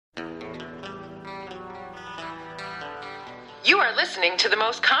You are listening to the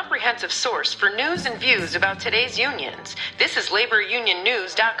most comprehensive source for news and views about today's unions. This is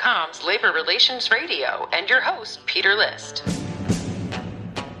LaborUnionNews.com's Labor Relations Radio and your host, Peter List.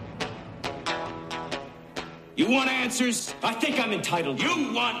 You want answers? I think I'm entitled.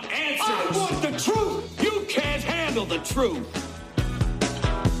 You want answers? I want the truth! You can't handle the truth!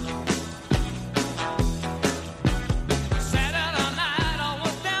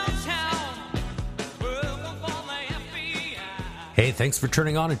 Hey, thanks for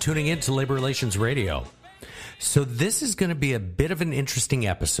turning on and tuning in to Labor Relations Radio. So this is going to be a bit of an interesting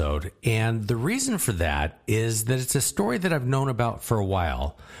episode, and the reason for that is that it's a story that I've known about for a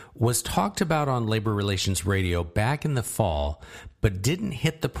while, was talked about on Labor Relations Radio back in the fall, but didn't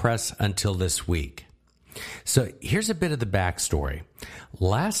hit the press until this week. So here's a bit of the backstory.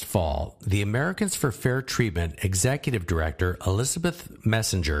 Last fall, the Americans for Fair Treatment Executive Director Elizabeth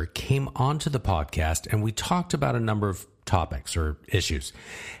Messenger came onto the podcast, and we talked about a number of topics or issues.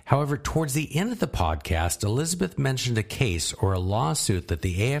 However, towards the end of the podcast, Elizabeth mentioned a case or a lawsuit that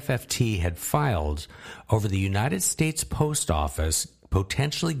the AFFT had filed over the United States Post Office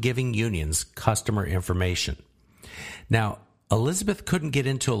potentially giving unions customer information. Now, Elizabeth couldn't get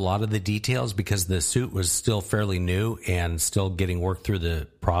into a lot of the details because the suit was still fairly new and still getting worked through the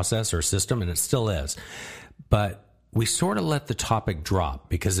process or system, and it still is. But we sort of let the topic drop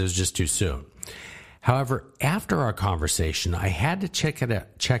because it was just too soon. However, after our conversation, I had to check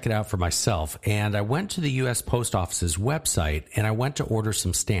it out for myself, and I went to the U.S. Post Office's website, and I went to order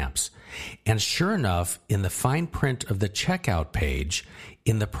some stamps. And sure enough, in the fine print of the checkout page,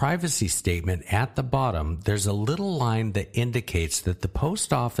 in the privacy statement at the bottom, there's a little line that indicates that the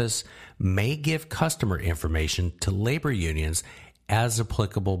post office may give customer information to labor unions as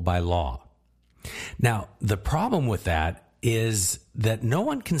applicable by law. Now, the problem with that is that no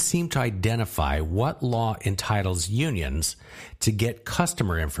one can seem to identify what law entitles unions to get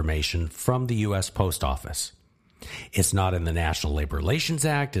customer information from the U.S. Post Office. It's not in the National Labor Relations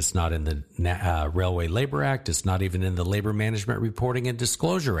Act. It's not in the Railway Labor Act. It's not even in the Labor Management Reporting and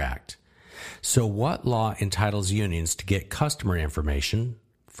Disclosure Act. So what law entitles unions to get customer information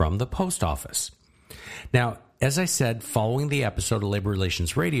from the post office? Now, as I said, following the episode of Labor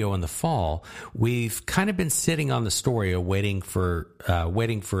Relations Radio in the fall, we've kind of been sitting on the story of waiting for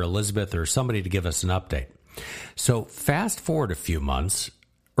Elizabeth or somebody to give us an update. So fast forward a few months.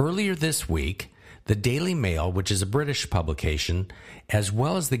 Earlier this week, the Daily Mail, which is a British publication, as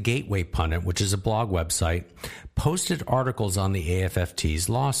well as the Gateway Pundit, which is a blog website, posted articles on the AFFT's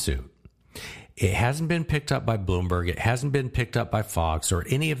lawsuit. It hasn't been picked up by Bloomberg. It hasn't been picked up by Fox or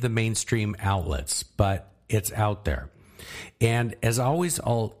any of the mainstream outlets, but it's out there. And as always,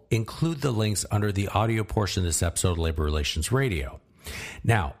 I'll include the links under the audio portion of this episode of Labor Relations Radio.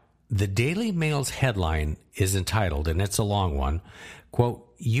 Now, the Daily Mail's headline is entitled, and it's a long one, quote,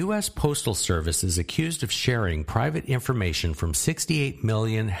 U.S. Postal Service is accused of sharing private information from 68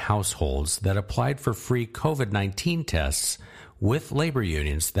 million households that applied for free COVID-19 tests with labor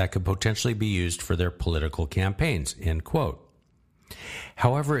unions that could potentially be used for their political campaigns, end quote.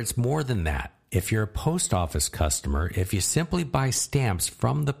 However, it's more than that. If you're a post office customer, if you simply buy stamps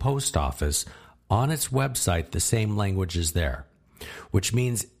from the post office, on its website, the same language is there, which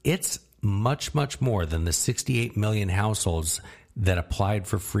means it's much, much more than the 68 million households that applied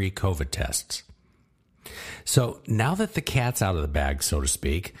for free COVID tests. So now that the cat's out of the bag, so to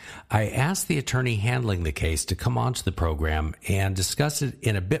speak, I asked the attorney handling the case to come onto the program and discuss it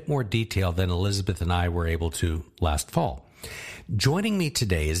in a bit more detail than Elizabeth and I were able to last fall. Joining me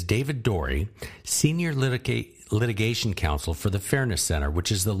today is David Dorey, Senior Litigation Counsel for the Fairness Center,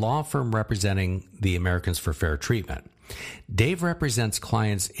 which is the law firm representing the Americans for Fair Treatment. Dave represents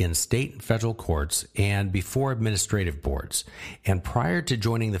clients in state and federal courts and before administrative boards. And prior to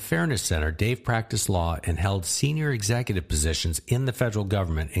joining the Fairness Center, Dave practiced law and held senior executive positions in the federal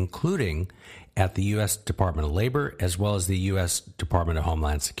government, including at the U.S. Department of Labor as well as the U.S. Department of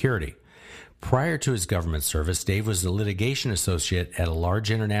Homeland Security. Prior to his government service, Dave was a litigation associate at a large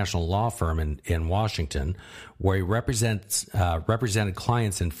international law firm in Washington, where he represented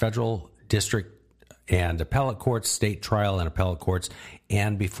clients in federal, district, and appellate courts, state trial and appellate courts,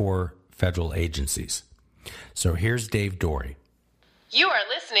 and before federal agencies. So here's Dave Dorey. You are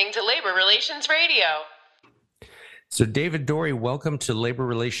listening to Labor Relations Radio. So David Dorey, welcome to Labor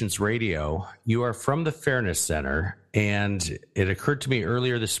Relations Radio. You are from the Fairness Center, and it occurred to me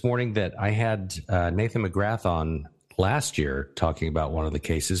earlier this morning that I had Nathan McGrath on last year talking about one of the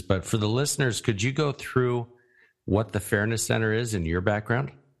cases, but for the listeners, could you go through what the Fairness Center is in your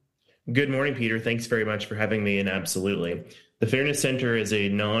background? Good morning, Peter. Thanks very much for having me, and absolutely. The Fairness Center is a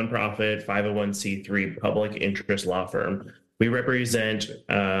nonprofit 501c3 public interest law firm We represent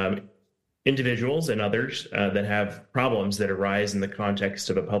individuals and others that have problems that arise in the context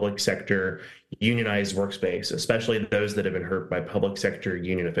of a public sector unionized workspace, especially those that have been hurt by public sector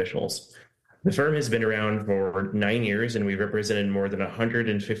union officials. The firm has been around for 9 years, and we've represented more than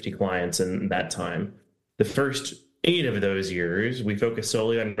 150 clients in that time. The first 8 of those years, we focused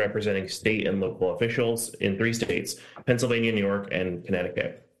solely on representing state and local officials in 3 states, Pennsylvania, New York, and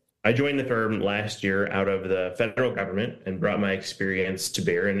Connecticut. I joined the firm last year out of the federal government and brought my experience to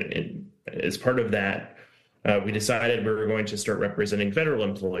bear. And as part of that, we decided we were going to start representing federal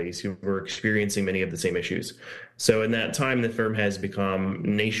employees who were experiencing many of the same issues. So in that time, the firm has become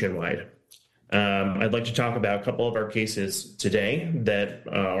nationwide. I'd like to talk about a couple of our cases today that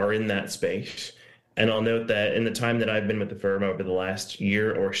are in that space. And I'll note that in the time that I've been with the firm over the last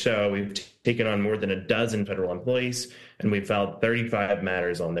year or so, we've taken on more than a dozen federal employees, and we've filed 35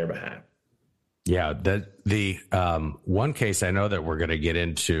 matters on their behalf. Yeah, the one case I know that we're going to get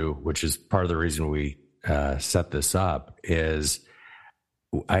into, which is part of the reason we set this up, is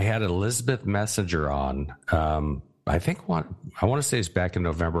I had Elizabeth Messenger on. I want to say it's back in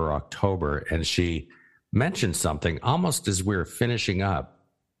November or October, and she mentioned something almost as we were finishing up.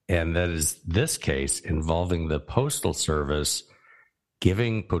 And that is this case involving the Postal Service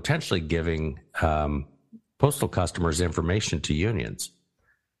potentially giving postal customers information to unions.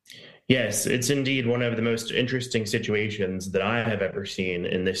 Yes, it's indeed one of the most interesting situations that I have ever seen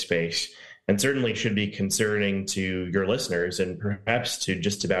in this space, and certainly should be concerning to your listeners and perhaps to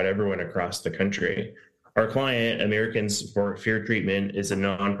just about everyone across the country. Our client, Americans for Fair Treatment, is a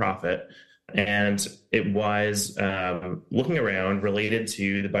nonprofit. And it was looking around related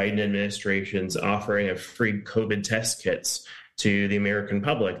to the Biden administration's offering of free COVID test kits to the American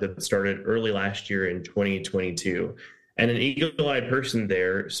public that started early last year in 2022. And an eagle-eyed person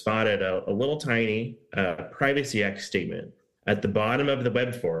there spotted a little tiny Privacy Act statement at the bottom of the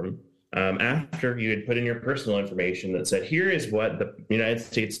web form after you had put in your personal information that said, here is what the United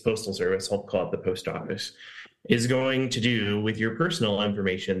States Postal Service, I'll call it the post office, is going to do with your personal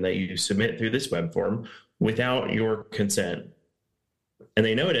information that you submit through this web form without your consent. And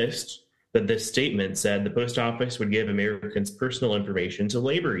they noticed that this statement said the post office would give Americans' personal information to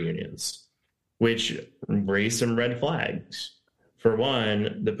labor unions, which raised some red flags. For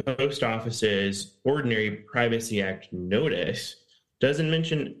one, the post office's ordinary Privacy Act notice doesn't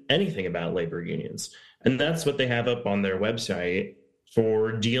mention anything about labor unions. And that's what they have up on their website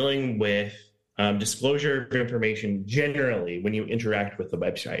for dealing with disclosure of information generally when you interact with the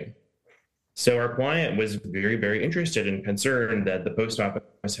website. So our client was very, very interested and concerned that the post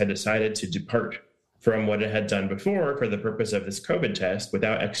office had decided to depart from what it had done before for the purpose of this COVID test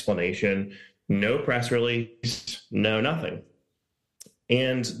without explanation, no press release, no nothing.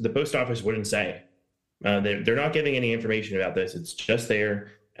 And the post office wouldn't say. They're not giving any information about this. It's just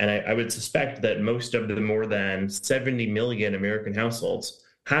there. And I would suspect that most of the more than 70 million American households,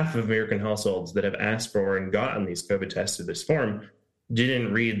 half of American households that have asked for and gotten these COVID tests in this form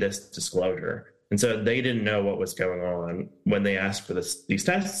didn't read this disclosure. And so they didn't know what was going on when they asked for these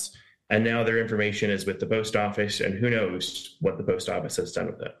tests. And now their information is with the post office, and who knows what the post office has done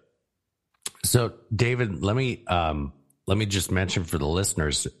with it. So, David, let me just mention for the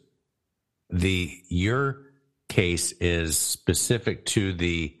listeners, your case is specific to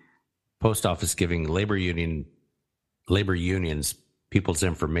the post office giving labor unions people's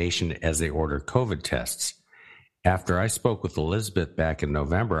information as they order COVID tests. After I spoke with Elizabeth back in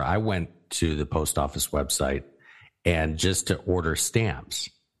November, I went to the post office website and just to order stamps.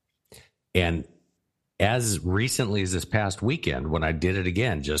 And as recently as this past weekend, when I did it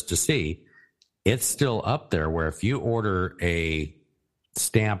again just to see, it's still up there where if you order a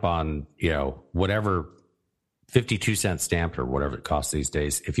stamp on, whatever 52-cent stamp or whatever it costs these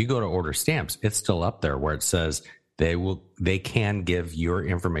days, if you go to order stamps, it's still up there where it says they can give your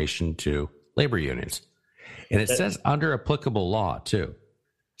information to labor unions. And it says under applicable law too.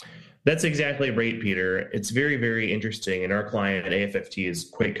 That's exactly right, Peter. It's very, very interesting. And our client at AFFT is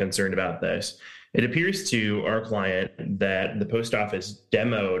quite concerned about this. It appears to our client that the post office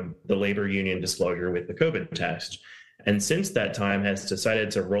demoed the labor union disclosure with the COVID test. And since that time has decided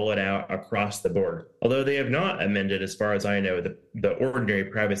to roll it out across the board, although they have not amended, as far as I know, the ordinary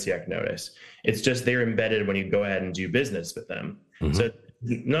Privacy Act notice. It's just they're embedded when you go ahead and do business with them. Mm-hmm. So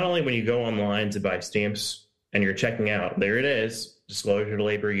not only when you go online to buy stamps and you're checking out, there it is, disclosure to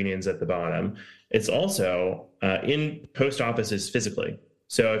labor unions at the bottom. It's also in post offices physically.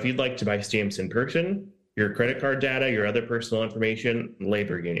 So if you'd like to buy stamps in person, your credit card data, your other personal information,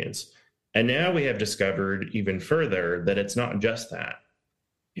 labor unions. And now we have discovered even further that it's not just that.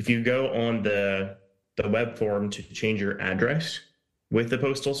 If you go on the the web form to change your address with the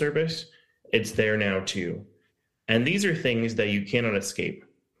Postal Service, it's there now too. And these are things that you cannot escape.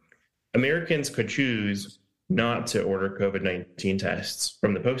 Americans could choose not to order COVID-19 tests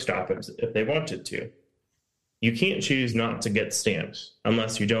from the post office if they wanted to. You can't choose not to get stamps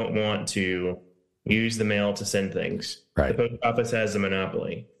unless you don't want to use the mail to send things. Right. The post office has a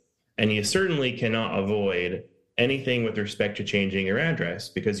monopoly. And you certainly cannot avoid anything with respect to changing your address,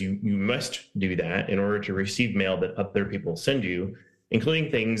 because you must do that in order to receive mail that other people send you,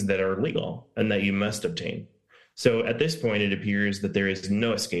 including things that are legal and that you must obtain. So at this point, it appears that there is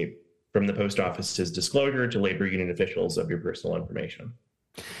no escape from the post office's disclosure to labor union officials of your personal information.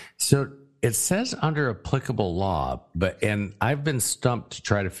 So it says under applicable law, and I've been stumped to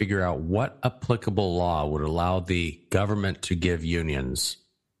try to figure out what applicable law would allow the government to give unions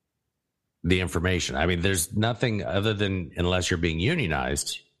the information. I mean, there's nothing other than, unless you're being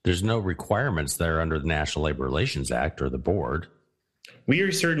unionized, there's no requirements there under the National Labor Relations Act or the board. We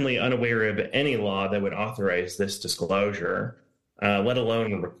are certainly unaware of any law that would authorize this disclosure, let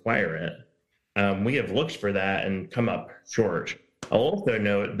alone require it. We have looked for that and come up short. I'll also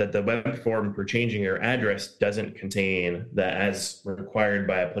note that the web form for changing your address doesn't contain the as required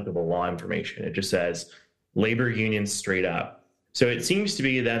by applicable law information. It just says labor unions straight up. So it seems to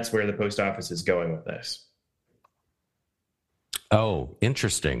be that's where the post office is going with this. Oh,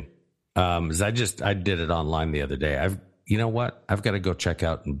 interesting. I did it online the other day. You know what? I've got to go check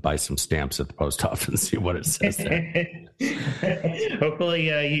out and buy some stamps at the post office and see what it says there. Hopefully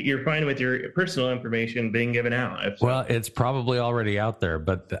you're fine with your personal information being given out. Well, it's probably already out there,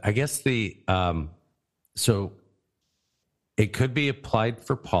 but I guess so it could be applied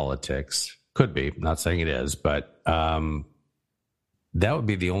for politics. Could be. I'm not saying it is, but that would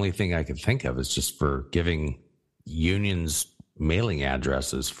be the only thing I could think of, is just for giving unions mailing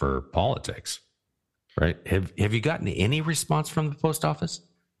addresses for politics. Right. Have you gotten any response from the post office?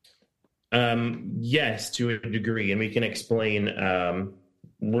 Yes, to a degree. And we can explain,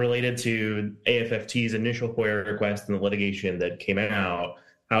 related to AFFT's initial FOIA request and the litigation that came out,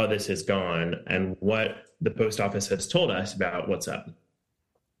 how this has gone and what the post office has told us about what's up.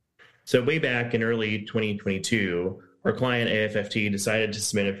 So way back in early 2022, our client AFFT decided to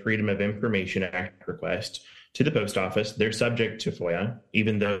submit a Freedom of Information Act request to the post office. They're subject to FOIA,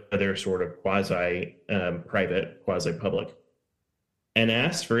 even though they're sort of quasi-private, quasi-public, and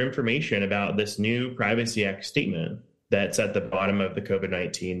asked for information about this new Privacy Act statement that's at the bottom of the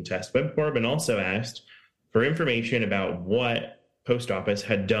COVID-19 test web form, and also asked for information about what post office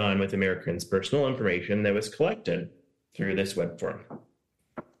had done with Americans' personal information that was collected through this web form.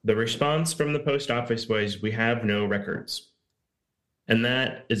 The response from the post office was, we have no records. And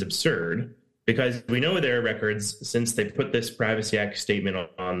that is absurd, because we know there are records since they put this Privacy Act statement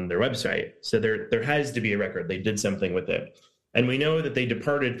on their website. So there has to be a record. They did something with it. And we know that they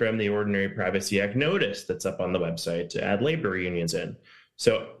departed from the ordinary Privacy Act notice that's up on the website to add labor unions in.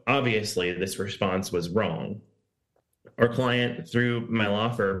 So obviously this response was wrong. Our client, through my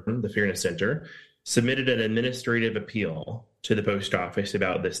law firm, the Fairness Center, submitted an administrative appeal to the post office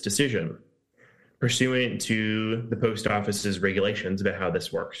about this decision, pursuant to the post office's regulations about how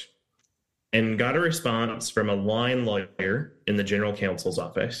this works, and got a response from a line lawyer in the general counsel's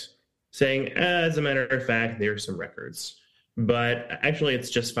office saying, as a matter of fact, there's some records, but actually it's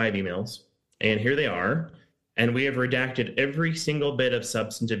just 5 emails, and here they are, and we have redacted every single bit of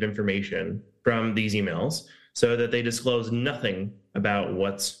substantive information from these emails so that they disclose nothing about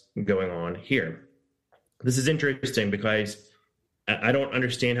what's going on here. This is interesting because I don't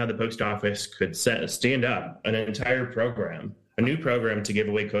understand how the post office could stand up an entire program, a new program to give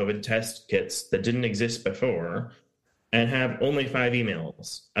away COVID test kits that didn't exist before, and have only 5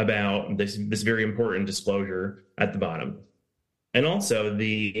 emails about this very important disclosure at the bottom. And also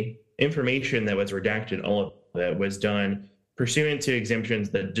the information that was redacted, all of that was done pursuant to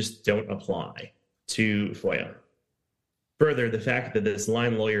exemptions that just don't apply to FOIA. Further, the fact that this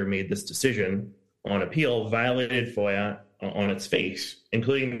line lawyer made this decision on appeal violated FOIA on its face,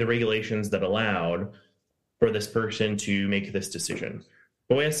 including the regulations that allowed for this person to make this decision.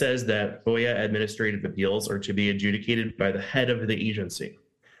 FOIA says that FOIA administrative appeals are to be adjudicated by the head of the agency.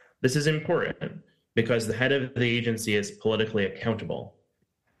 This is important because the head of the agency is politically accountable,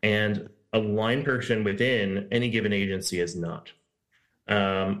 and a line person within any given agency is not.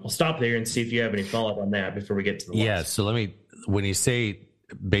 I'll stop there and see if you have any follow-up on that before we get to the list. Yeah, so when you say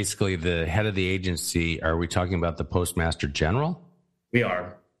basically the head of the agency, are we talking about the Postmaster General? We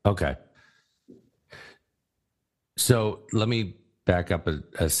are. Okay. So let me back up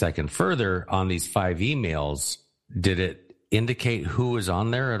a second further on these 5 emails. Did it indicate who was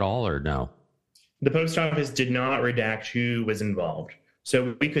on there at all or no? The post office did not redact who was involved.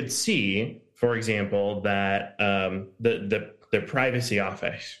 So we could see, for example, that the privacy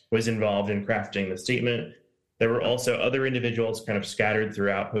office was involved in crafting the statement. There were also other individuals kind of scattered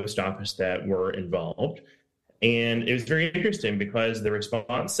throughout post office that were involved. And it was very interesting because the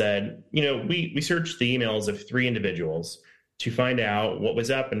response said, we searched the emails of 3 individuals to find out what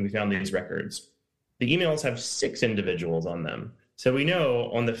was up, and we found these records. The emails have 6 individuals on them. So we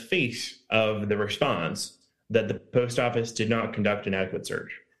know on the face of the response that the post office did not conduct an adequate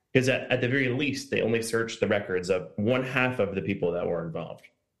search, because at the very least, they only searched the records of 1/2 of the people that were involved.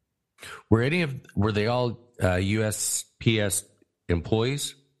 Were they all USPS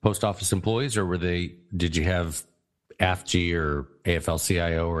employees, post office employees, or did you have AFG or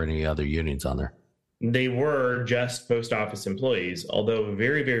AFL-CIO or any other unions on there? They were just post office employees, although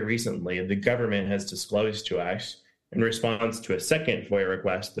very, very recently, the government has disclosed to us in response to a second FOIA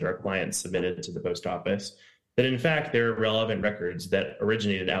request that our clients submitted to the post office that, in fact, there are relevant records that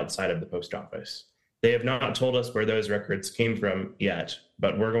originated outside of the post office. They have not told us where those records came from yet,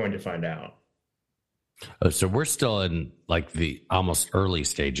 but we're going to find out. Oh, so we're still in like the almost early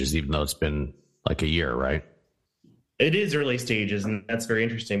stages, even though it's been like a year, right? It is early stages, and that's very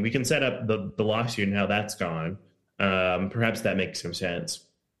interesting. We can set up the lawsuit and how that's gone. Perhaps that makes some sense.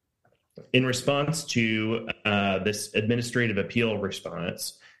 In response to this administrative appeal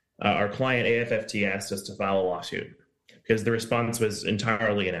response, our client AFFT asked us to file a lawsuit because the response was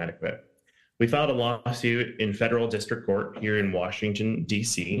entirely inadequate. We filed a lawsuit in federal district court here in Washington,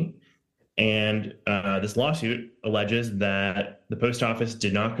 D.C., and this lawsuit alleges that the post office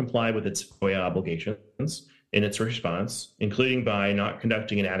did not comply with its FOIA obligations in its response, including by not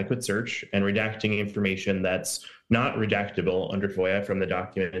conducting an adequate search and redacting information that's not redactable under FOIA from the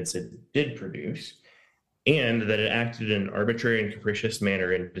documents it did produce, and that it acted in an arbitrary and capricious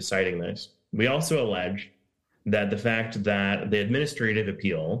manner in deciding this. We also allege that the fact that the administrative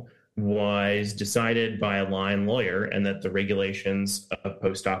appeal was decided by a line lawyer and that the regulations of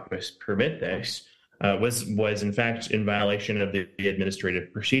post office permit this was in fact in violation of the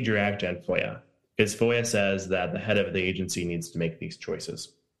Administrative Procedure Act and FOIA, because FOIA says that the head of the agency needs to make these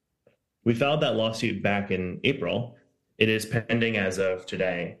choices. We filed that lawsuit back in April. It is pending as of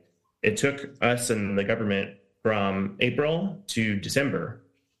today. It took us and the government from April to December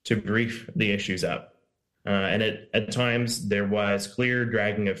to brief the issues up. And at times, there was clear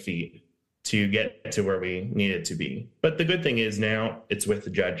dragging of feet to get to where we needed to be. But the good thing is now it's with the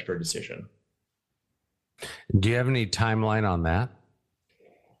judge for decision. Do you have any timeline on that?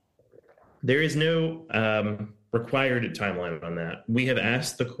 There is no required timeline on that. We have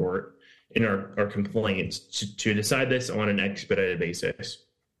asked the court in our complaint to decide this on an expedited basis.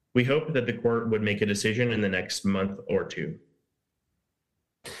 We hope that the court would make a decision in the next month or two.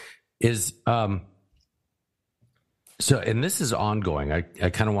 So, and this is ongoing. I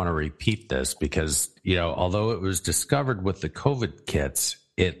kind of want to repeat this because, although it was discovered with the COVID kits,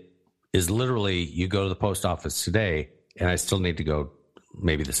 it is literally, you go to the post office today, and I still need to go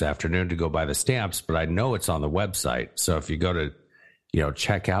maybe this afternoon to go buy the stamps, but I know it's on the website. So if you go to,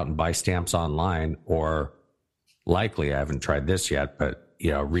 check out and buy stamps online, or likely, I haven't tried this yet, but,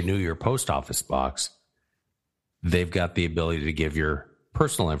 renew your post office box, they've got the ability to give your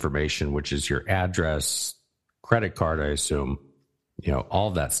personal information, which is your address, credit card, I assume,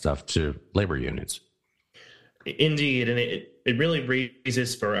 all that stuff to labor unions. Indeed. And it really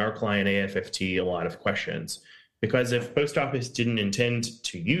raises for our client AFFT a lot of questions, because if post office didn't intend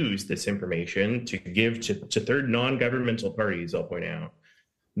to use this information to give to third non-governmental parties, I'll point out,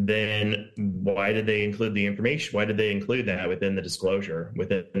 then why did they include the information? Why did they include that within the disclosure,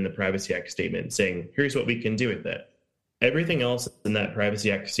 within the Privacy Act statement, saying, here's what we can do with it? Everything else in that Privacy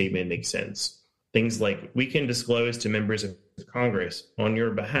Act statement makes sense. Things like, we can disclose to members of Congress on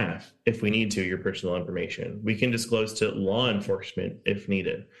your behalf if we need to your personal information. We can disclose to law enforcement if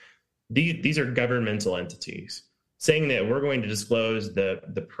needed. These are governmental entities. Saying that we're going to disclose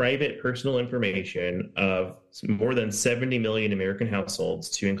the private personal information of more than 70 million American households,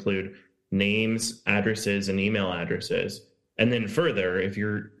 to include names, addresses, and email addresses. And then further, if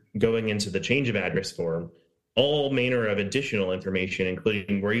you're going into the change of address form, all manner of additional information,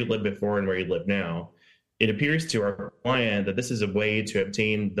 including where you lived before and where you live now. It appears to our client that this is a way to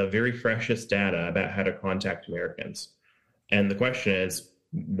obtain the very freshest data about how to contact Americans. And the question is,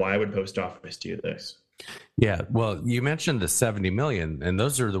 why would post office do this? Yeah, well, you mentioned the 70 million, and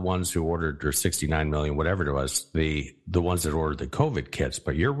those are the ones who ordered, or 69 million, whatever it was, the ones that ordered the COVID kits.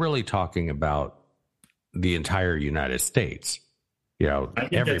 But you're really talking about the entire United States. I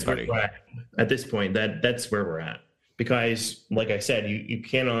think everybody. At this point, that's where we're at. because, like I said, you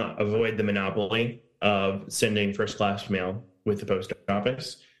cannot avoid the monopoly of sending first-class mail with the post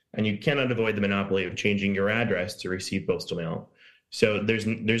office, and you cannot avoid the monopoly of changing your address to receive postal mail. So there's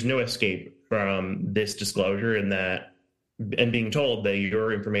no escape from this disclosure and being told that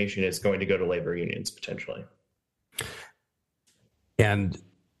your information is going to go to labor unions potentially. And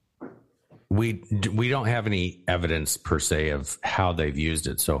we don't have any evidence per se of how they've used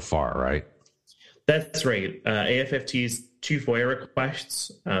it so far, right? That's right. AFFT's 2 FOIA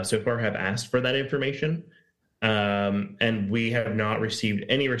requests so far have asked for that information. And we have not received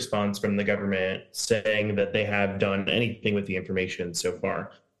any response from the government saying that they have done anything with the information so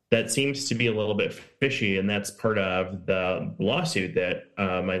far. That seems to be a little bit fishy, and that's part of the lawsuit that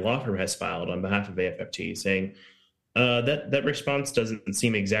my law firm has filed on behalf of AFFT, saying that response doesn't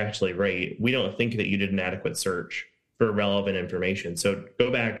seem exactly right. We don't think that you did an adequate search for relevant information. So go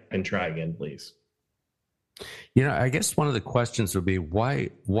back and try again, please. I guess one of the questions would be why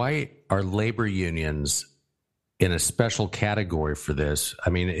are labor unions in a special category for this? I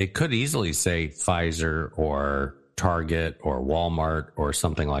mean, it could easily say Pfizer or Target or Walmart or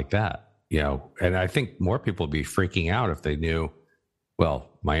something like that, and I think more people would be freaking out if they knew, well,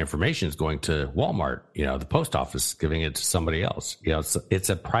 my information is going to Walmart, the post office is giving it to somebody else. It's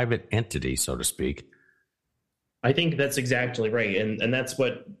a private entity, so to speak. I think that's exactly right. And that's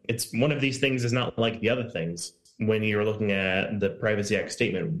it's one of these things is not like the other things. When you're looking at the Privacy Act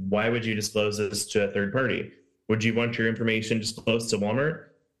statement, why would you disclose this to a third party? Would you want your information disclosed to Walmart?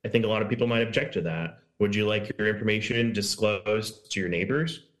 I think a lot of people might object to that. Would you like your information disclosed to your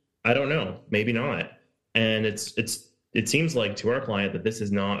neighbors? I don't know. Maybe not. And it seems like to our client that this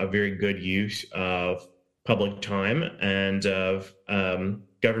is not a very good use of public time and of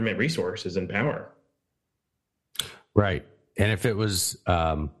government resources and power. Right. And if it was,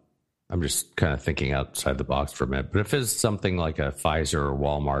 I'm just kind of thinking outside the box for a minute, but if it's something like a Pfizer or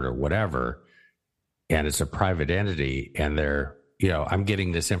Walmart or whatever, and it's a private entity and they're, I'm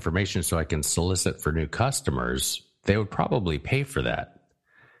getting this information so I can solicit for new customers, they would probably pay for that.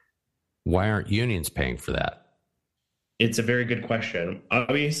 Why aren't unions paying for that? It's a very good question.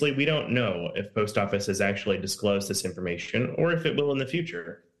 Obviously, we don't know if post office has actually disclosed this information or if it will in the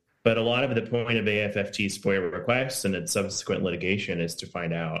future. But a lot of the point of AFFT's FOIA requests and its subsequent litigation is to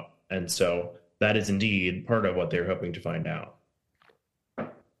find out. And so that is indeed part of what they're hoping to find out.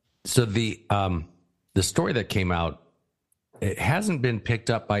 So the story that came out, it hasn't been picked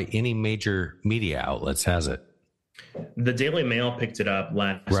up by any major media outlets, has it? The Daily Mail picked it up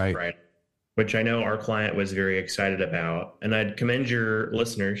last Friday, which I know our client was very excited about. And I'd commend your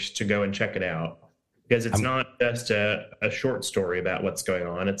listeners to go and check it out. Because it's not just a short story about what's going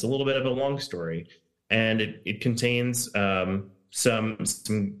on. It's a little bit of a long story. And it contains some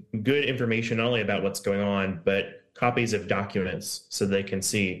good information, not only about what's going on, but copies of documents so they can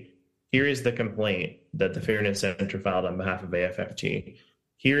see, here is the complaint that the Fairness Center filed on behalf of AFFT.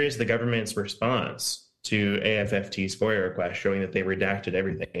 Here is the government's response to AFFT's FOIA request showing that they redacted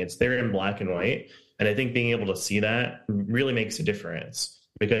everything. It's there in black and white. And I think being able to see that really makes a difference.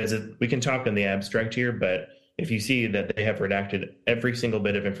 Because we can talk in the abstract here, but if you see that they have redacted every single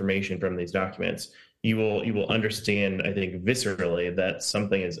bit of information from these documents, you will understand, I think, viscerally that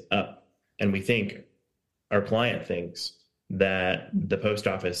something is up. And we think, our client thinks, that the post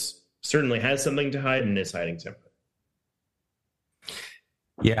office certainly has something to hide and is hiding something.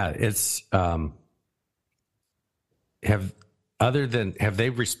 Yeah, it's have they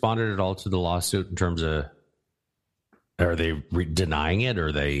responded at all to the lawsuit in terms of, are they denying it, or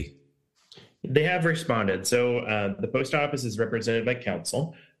are they? They have responded. So the post office is represented by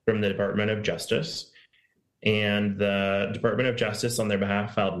counsel from the Department of Justice, and the Department of Justice on their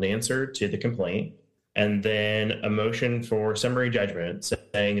behalf filed an answer to the complaint, and then a motion for summary judgment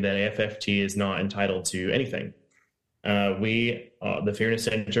saying that AFFT is not entitled to anything. We, the Fairness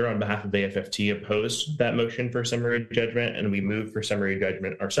Center, on behalf of AFFT, opposed that motion for summary judgment, and we moved for summary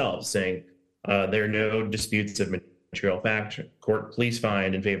judgment ourselves, saying there are no disputes of material fact. Court, please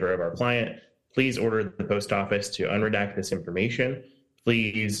find in favor of our client. Please order the post office to unredact this information.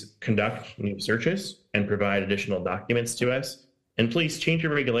 Please conduct new searches and provide additional documents to us. And please change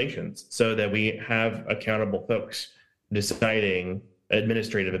your regulations so that we have accountable folks deciding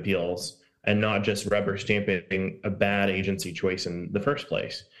administrative appeals and not just rubber stamping a bad agency choice in the first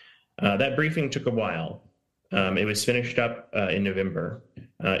place. That briefing took a while. It was finished up in November.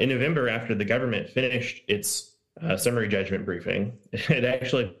 In November, after the government finished its summary judgment briefing, it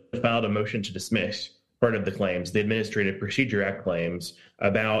actually filed a motion to dismiss part of the claims, the Administrative Procedure Act claims,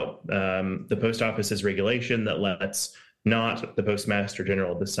 about the post office's regulation that lets not the Postmaster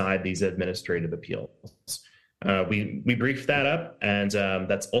General decide these administrative appeals. We briefed that up, and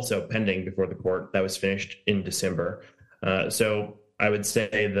that's also pending before the court. That was finished in December. So I would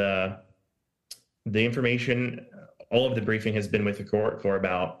say the information, all of the briefing has been with the court for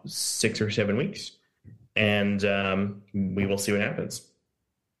about 6 or 7 weeks, and we will see what happens.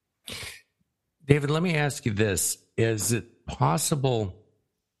 David, let me ask you this. Is it possible?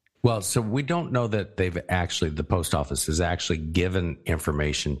 Well, so we don't know that the post office has actually given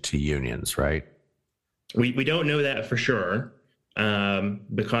information to unions, right? We don't know that for sure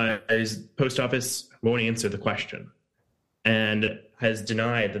because post office won't answer the question and has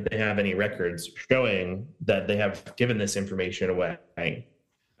denied that they have any records showing that they have given this information away.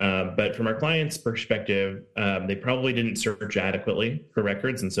 But from our client's perspective, they probably didn't search adequately for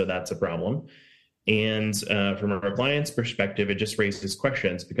records, and so that's a problem. And from our client's perspective, it just raises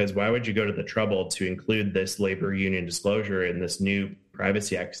questions, because why would you go to the trouble to include this labor union disclosure in this new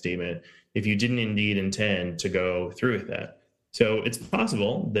Privacy Act statement if you didn't indeed intend to go through with that? So it's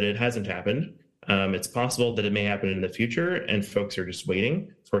possible that it hasn't happened. It's possible that it may happen in the future and folks are just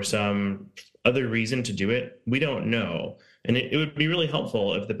waiting for some other reason to do it. We don't know. And it would be really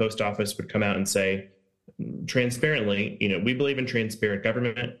helpful if the post office would come out and say transparently, we believe in transparent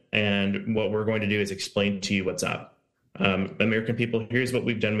government, and what we're going to do is explain to you what's up. American people, here's what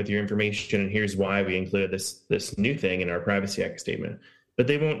we've done with your information, and here's why we included this new thing in our Privacy Act statement. But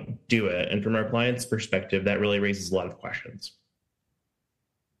they won't do it. And from our client's perspective, that really raises a lot of questions.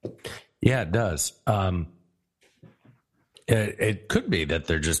 Yeah, it does. It could be that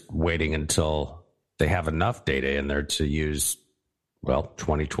they're just waiting until they have enough data in there to use,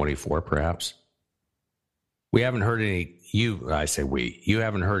 2024 perhaps. We haven't heard you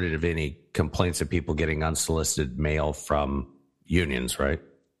haven't heard of any complaints of people getting unsolicited mail from unions, right?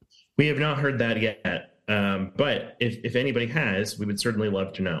 We have not heard that yet. But if anybody has, we would certainly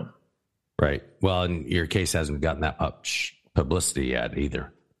love to know. Right. Well, and your case hasn't gotten that much publicity yet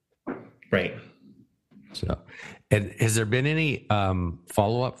either. Right. So, and has there been any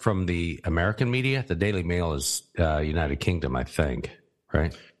follow-up from the American media? The Daily Mail is United Kingdom, I think,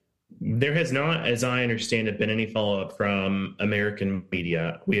 right? There has not, as I understand it, been any follow-up from American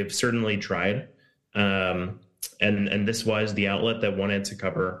media. We have certainly tried. And this was the outlet that wanted to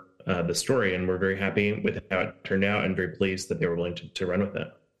cover the story, and we're very happy with how it turned out and very pleased that they were willing to run with it.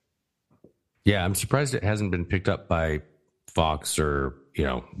 Yeah, I'm surprised it hasn't been picked up by Fox or,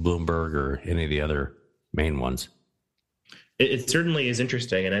 Bloomberg or any of the other main ones. It certainly is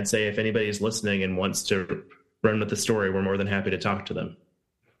interesting, and I'd say if anybody is listening and wants to run with the story, we're more than happy to talk to them.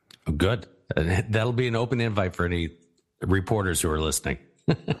 Oh, good. That'll be an open invite for any reporters who are listening.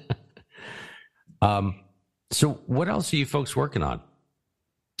 So what else are you folks working on?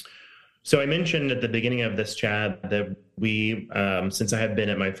 So I mentioned at the beginning of this chat that we, since I have been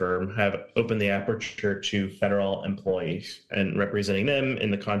at my firm, have opened the aperture to federal employees and representing them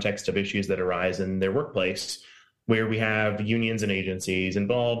in the context of issues that arise in their workplace, where we have unions and agencies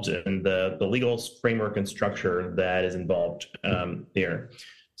involved and the legal framework and structure that is involved there.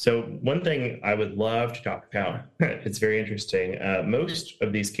 So one thing I would love to talk about, it's very interesting. Most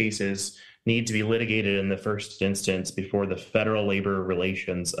of these cases need to be litigated in the first instance before the Federal Labor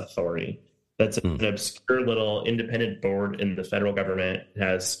Relations Authority. That's an obscure little independent board in the federal government. It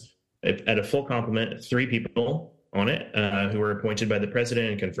has, at a full complement, 3 people on it who are appointed by the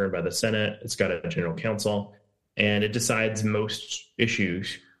president and confirmed by the Senate. It's got a general counsel, and it decides most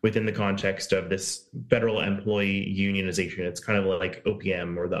issues within the context of this federal employee unionization. It's kind of like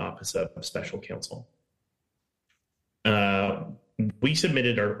OPM, or the Office of Special Counsel. We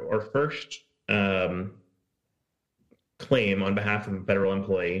submitted our first claim on behalf of a federal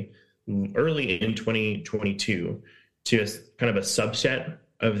employee early in 2022 to kind of a subset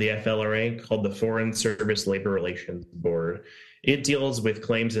of the FLRA called the Foreign Service Labor Relations Board. It deals with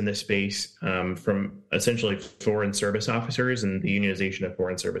claims in this space from essentially foreign service officers and the unionization of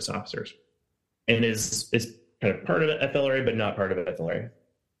foreign service officers, and is kind of part of FLRA, but not part of FLRA.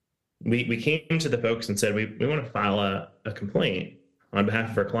 We came to the folks and said, we want to file a complaint on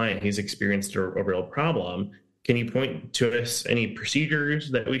behalf of our client. He's experienced a real problem. Can you point to us any procedures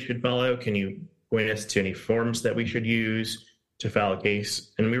that we should follow? Can you point us to any forms that we should use to file a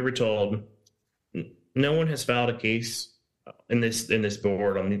case? And we were told no one has filed a case in this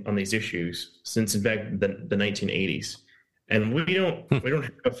board on these issues since, in fact, the 1980s, and we don't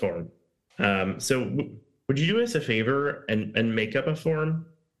have a form. So would you do us a favor and make up a form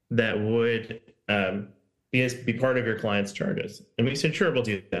that would be part of your client's charges? And we said, sure, we'll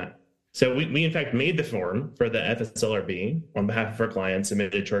do that. So we in fact made the form for the FSLRB on behalf of our client,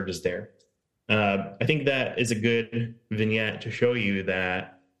 submitted charges there. I think that is a good vignette to show you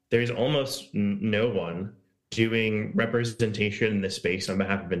that there's almost no one doing representation in this space on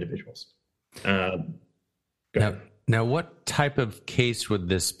behalf of individuals. Go ahead. Now, what type of case would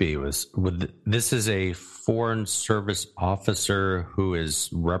this be? This is a foreign service officer who is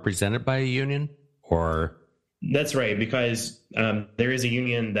represented by a union, or? That's right, because there is a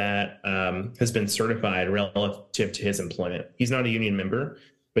union that has been certified relative to his employment. He's not a union member,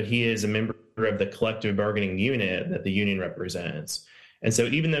 but he is a member of the collective bargaining unit that the union represents. And so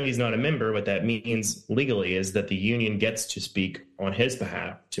even though he's not a member, what that means legally is that the union gets to speak on his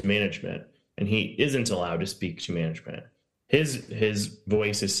behalf to management, and he isn't allowed to speak to management. His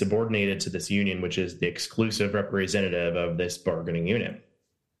voice is subordinated to this union, which is the exclusive representative of this bargaining unit.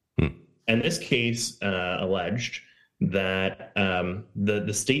 And this case alleged that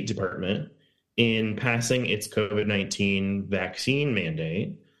the State Department, in passing its COVID-19 vaccine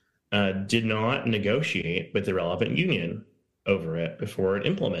mandate, did not negotiate with the relevant union over it before it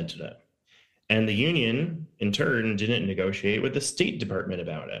implemented it. And the union, in turn, didn't negotiate with the State Department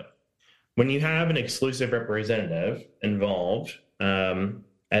about it. When you have an exclusive representative involved,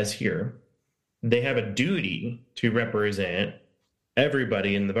 as here, they have a duty to represent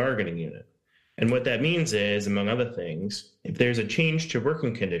everybody in the bargaining unit. And what that means is, among other things, if there's a change to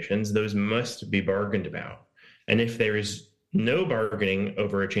working conditions, those must be bargained about. And if there is no bargaining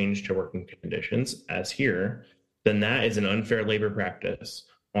over a change to working conditions, as here, then that is an unfair labor practice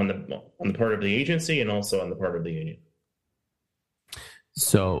on the part of the agency and also on the part of the union.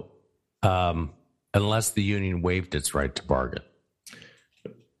 So, unless the union waived its right to bargain?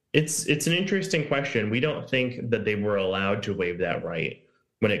 It's an interesting question. We don't think that they were allowed to waive that right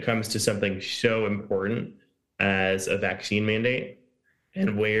when it comes to something so important as a vaccine mandate,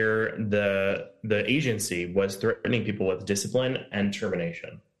 and where the agency was threatening people with discipline and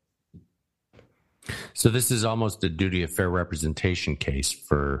termination. So this is almost a duty of fair representation case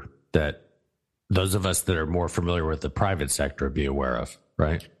for that those of us that are more familiar with the private sector be aware of,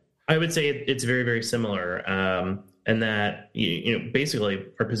 right? I would say it's very, very similar. And that, basically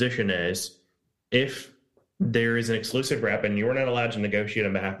our position is, if there is an exclusive rep and you're not allowed to negotiate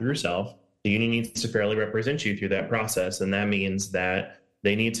on behalf of yourself, the union needs to fairly represent you through that process. And that means that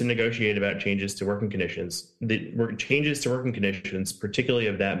they need to negotiate about changes to working conditions. The changes to working conditions, particularly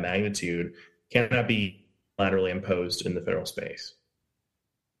of that magnitude, cannot be laterally imposed in the federal space.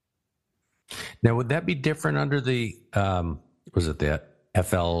 Now, would that be different under the, was it the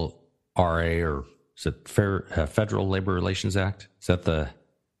FLRA, or is it Federal Labor Relations Act? Is that the?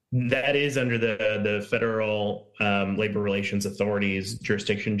 That is under the Federal Labor Relations Authority's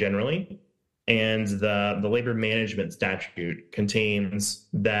jurisdiction generally. And the labor management statute contains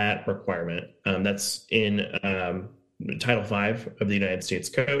that requirement. That's in Title V of the United States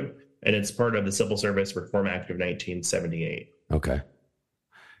Code, and it's part of the Civil Service Reform Act of 1978. Okay.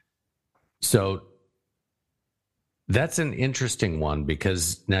 So that's an interesting one,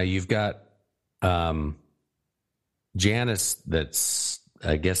 because now you've got Janus, that's,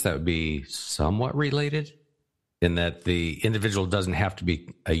 I guess that would be somewhat related in that the individual doesn't have to be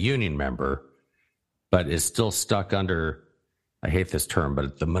a union member, but is still stuck under, I hate this term,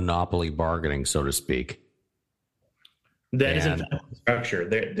 but the monopoly bargaining, so to speak. That is in fact the structure.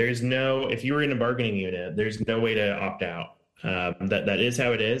 There's no, if you were in a bargaining unit, there's no way to opt out. That is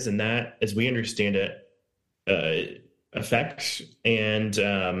how it is. And that, as we understand it, affects and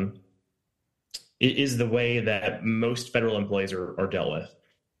it is the way that most federal employees are dealt with.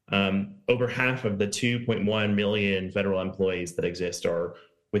 Over half of the 2.1 million federal employees that exist are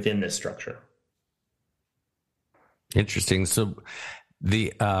within this structure. Interesting. So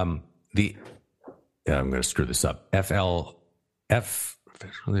I'm going to screw this up. It's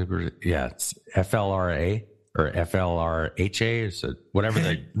FLRA or FLRHA, so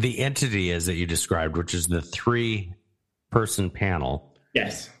whatever the entity is that you described, which is the 3-person panel.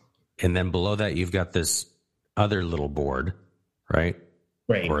 Yes. And then below that, you've got this other little board, right?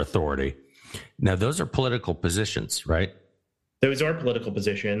 Right. Or authority. Now, those are political positions, right? Those are political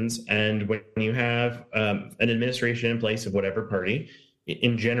positions. And when you have an administration in place of whatever party,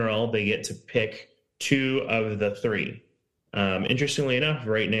 in general, they get to pick 2 of the 3. Interestingly enough,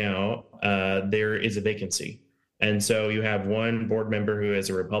 right now, there is a vacancy. And so you have one board member who is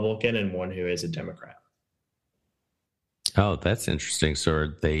a Republican and one who is a Democrat. Oh, that's interesting. So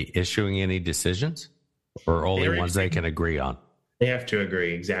are they issuing any decisions, or only ones they can agree on? They have to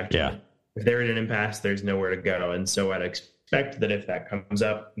agree, exactly. Yeah. If they're in an impasse, there's nowhere to go. And so I'd expect that if that comes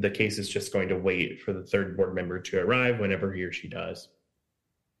up, the case is just going to wait for the 3rd board member to arrive whenever he or she does.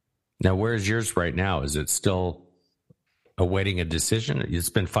 Now, where's yours right now? Is it still awaiting a decision? It's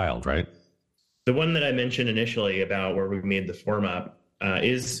been filed, right? The one that I mentioned initially about where we made the form up,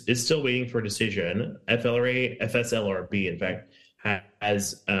 is still waiting for a decision. FSLRB, in fact,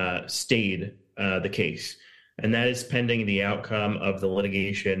 has stayed the case, and that is pending the outcome of the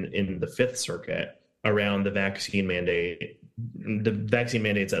litigation in the Fifth Circuit around the vaccine mandates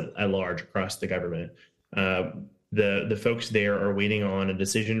at large across the government. The folks there are waiting on a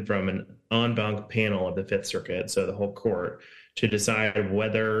decision from an en banc panel of the Fifth Circuit, so the whole court, to decide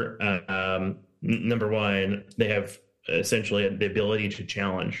whether, number one, they have essentially the ability to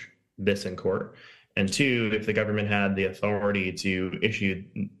challenge this in court, and two, if the government had the authority to issue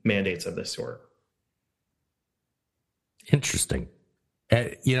mandates of this sort. Interesting.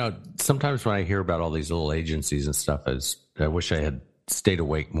 Sometimes when I hear about all these little agencies and stuff, I wish I had stayed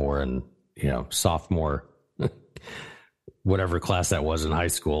awake more and, sophomore, whatever class that was in high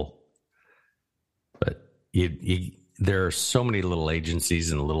school. But there are so many little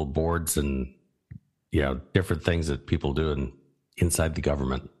agencies and little boards and, different things that people do inside the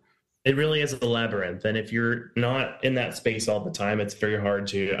government. It really is a labyrinth. And if you're not in that space all the time, it's very hard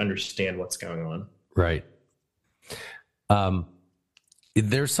to understand what's going on. Right.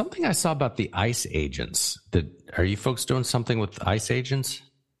 There's something I saw about the ICE agents. Are you folks doing something with ICE agents?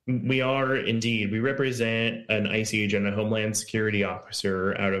 We are indeed. We represent an ICE agent, a Homeland Security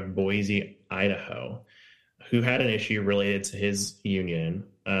officer out of Boise, Idaho, who had an issue related to his union.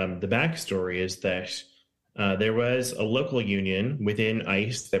 The backstory is that there was a local union within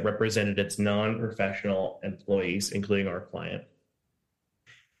ICE that represented its non-professional employees, including our client.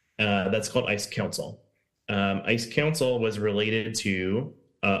 That's called ICE Council. ICE Council was related to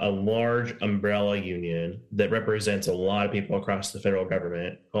a large umbrella union that represents a lot of people across the federal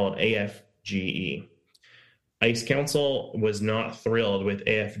government called AFGE. ICE Council was not thrilled with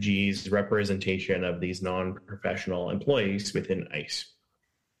AFG's representation of these non-professional employees within ICE.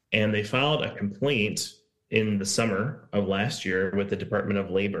 And they filed a complaint in the summer of last year with the Department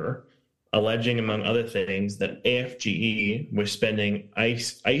of Labor, alleging, among other things, that AFGE was spending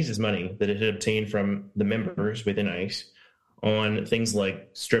ICE's money that it had obtained from the members within ICE on things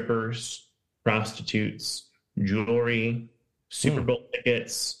like strippers, prostitutes, jewelry, Super Bowl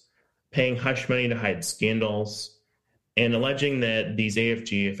tickets, paying hush money to hide scandals, and alleging that these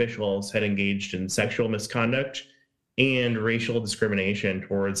AFG officials had engaged in sexual misconduct and racial discrimination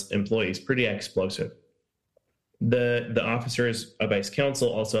towards employees. Pretty explosive. The officers of ICE Council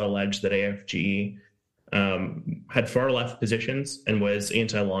also alleged that AFGE had far left positions and was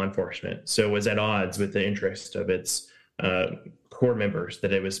anti-law enforcement, so was at odds with the interest of its core members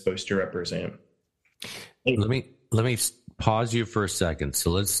that it was supposed to represent. Let me pause you for a second.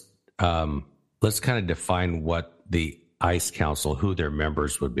 So let's kind of define what the ICE Council, who their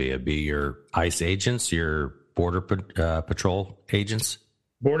members would be. It'd be your ICE agents, your Border Patrol agents.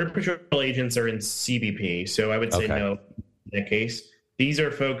 Border Patrol agents are in CBP, so I would say no in that case. These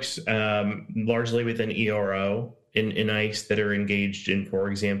are folks largely within ERO in ICE that are engaged in, for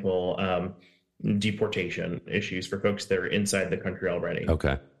example, deportation issues for folks that are inside the country already.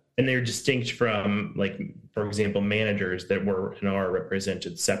 Okay. And they're distinct from, like, for example, managers that were and are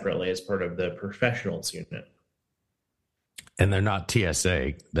represented separately as part of the professionals unit. And they're not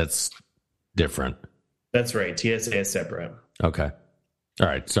TSA. That's different. That's right. TSA is separate. Okay. All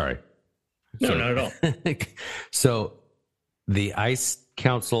right. Sorry. No, not at all. So the ICE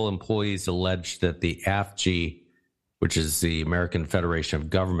Council employees alleged that the AFG, which is the American Federation of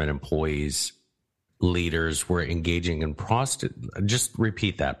Government Employees, leaders were engaging in just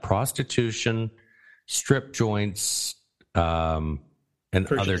repeat that, prostitution, strip joints, and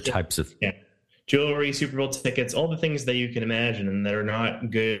other types of jewelry, Super Bowl tickets, all the things that you can imagine and that are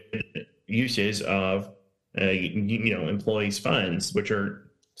not good uses of employees' funds, which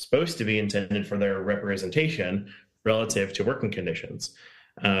are supposed to be intended for their representation relative to working conditions.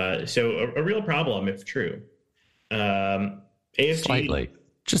 So a real problem if true. AFG,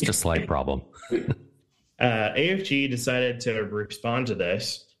 just a slight problem. AFG decided to respond to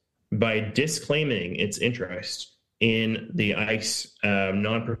this by disclaiming its interest in the ICE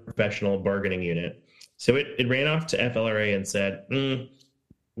non-professional bargaining unit. So it ran off to FLRA and said,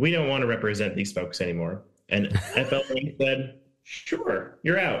 we don't want to represent these folks anymore. And FLRA said, sure,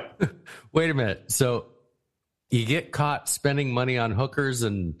 you're out. Wait a minute. So you get caught spending money on hookers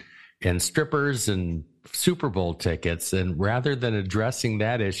and strippers and Super Bowl tickets, and rather than addressing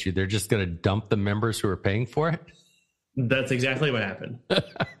that issue, they're just going to dump the members who are paying for it? That's exactly what happened.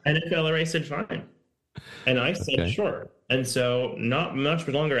 And FLRA said, fine. And I said, sure. And so not much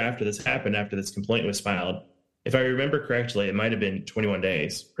longer after this happened, after this complaint was filed, if I remember correctly, it might have been 21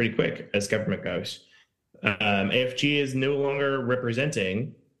 days, pretty quick as government goes. AFG is no longer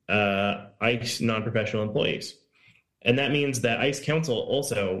representing ICE non-professional employees. And that means that ICE counsel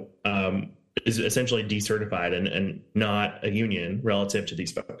also is essentially decertified and not a union relative to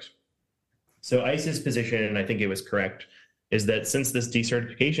these folks. So ICE's position, and I think it was correct, is that since this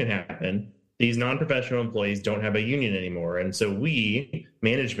decertification happened, these non-professional employees don't have a union anymore. And so we,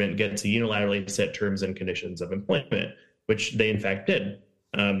 management, get to unilaterally set terms and conditions of employment, which they in fact did.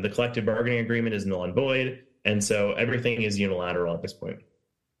 The collective bargaining agreement is null and void. And so everything is unilateral at this point.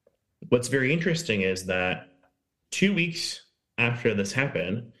 What's very interesting is that 2 weeks after this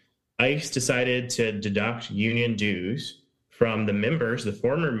happened, ICE decided to deduct union dues from the members, the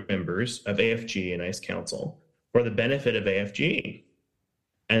former members of AFG and ICE Council for the benefit of AFG.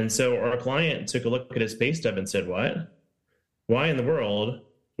 And so our client took a look at his pay stub and said, what? Why in the world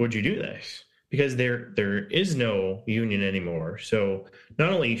would you do this? Because there is no union anymore. So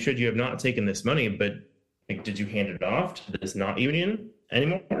not only should you have not taken this money, but did you hand it off to this not union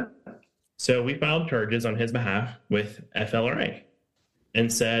anymore? So we filed charges on his behalf with FLRA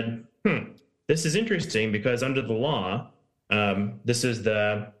and said, this is interesting because under the law, this is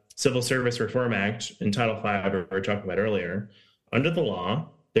the Civil Service Reform Act in Title V we were talking about earlier. Under the law,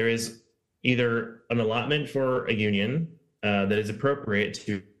 there is either an allotment for a union that is appropriate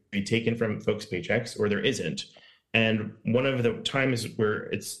to be taken from folks' paychecks, or there isn't. And one of the times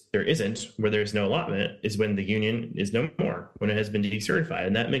where there isn't, where there's no allotment, is when the union is no more, when it has been decertified.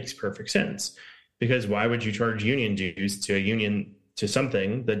 And that makes perfect sense, because why would you charge union dues to a union, to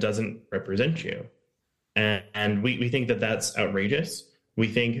something that doesn't represent you? And we think that that's outrageous. We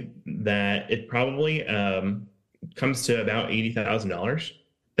think that it probably comes to about $80,000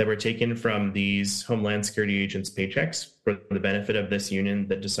 that were taken from these Homeland Security agents' paychecks for the benefit of this union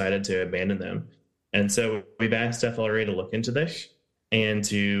that decided to abandon them. And so we've asked FLRA to look into this and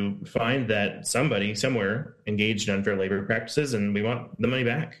to find that somebody somewhere engaged in unfair labor practices, and we want the money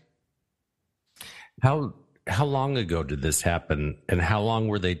back. How long ago did this happen, and how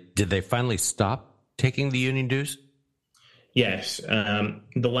long did they finally stop taking the union dues? Yes. The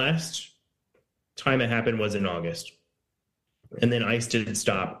last time it happened was in August. And then ICE did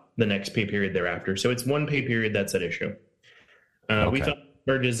stop the next pay period thereafter. So it's one pay period that's at issue. We filed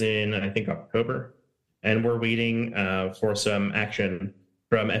charges in, I think, October, and we're waiting for some action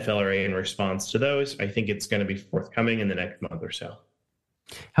from FLRA in response to those. I think it's going to be forthcoming in the next month or so.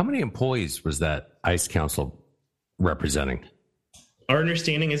 How many employees was that ICE council representing? Our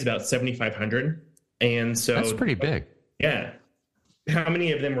understanding is about 7,500. And so that's pretty big. Yeah. How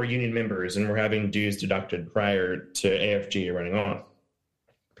many of them were union members and were having dues deducted prior to AFG running off?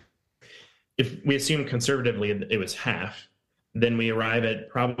 If we assume conservatively it was half, then we arrive at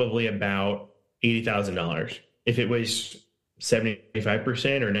probably about $80,000. If it was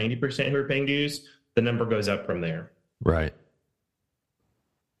 75% or 90% who are paying dues, the number goes up from there. Right.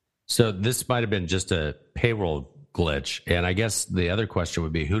 So this might have been just a payroll glitch. And I guess the other question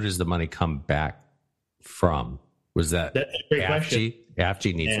would be, who does the money come back from? Was that That's a great question.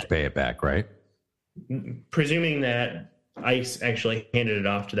 AFG needs to pay it back, right? Presuming that ICE actually handed it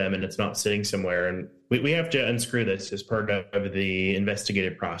off to them and it's not sitting somewhere. And we have to unscrew this as part of the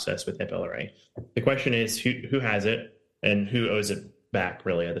investigative process with FLRA. The question is who has it and who owes it back,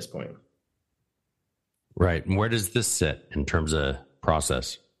 really, at this point. Right. And where does this sit in terms of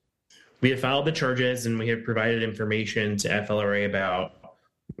process? We have filed the charges and we have provided information to FLRA about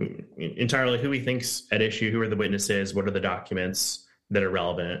entirely who we think's at issue, who are the witnesses, what are the documents that are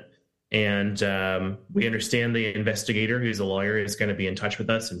relevant. And we understand the investigator, who's a lawyer, is going to be in touch with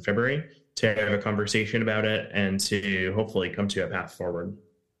us in February to have a conversation about it and to hopefully come to a path forward.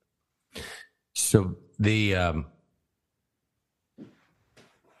 So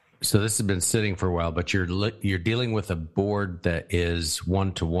so this has been sitting for a while, but you're dealing with a board that is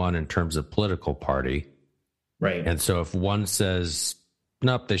 1-to-1 in terms of political party. Right. And so if one says,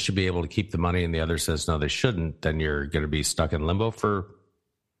 nope, they should be able to keep the money, and the other says, no, they shouldn't, then you're going to be stuck in limbo for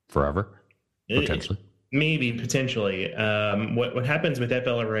forever, potentially. Maybe, potentially. What happens with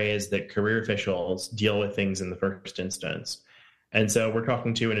FLRA is that career officials deal with things in the first instance. And so we're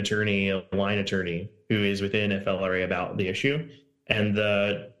talking to an attorney, a line attorney, who is within FLRA about the issue. And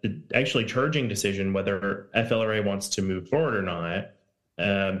the actually charging decision, whether FLRA wants to move forward or not,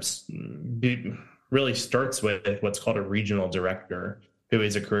 really starts with what's called a regional director, who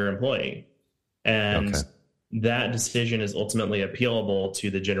is a career employee. And that decision is ultimately appealable to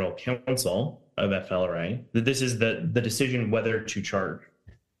the general counsel of FLRA. This is the decision whether to charge.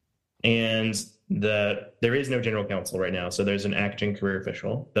 And there is no general counsel right now. So there's an acting career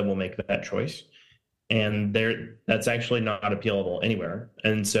official that will make that choice. And that's actually not appealable anywhere.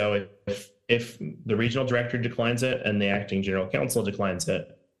 And so if the regional director declines it and the acting general counsel declines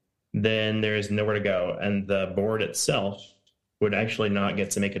it, then there is nowhere to go. And the board itself would actually not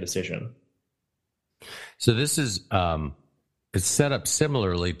get to make a decision. So this is it's set up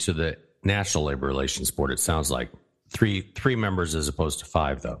similarly to the National Labor Relations Board. It sounds like three members as opposed to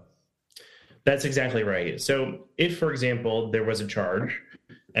 5, though. That's exactly right. So if, for example, there was a charge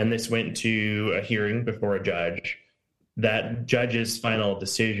and this went to a hearing before a judge, that judge's final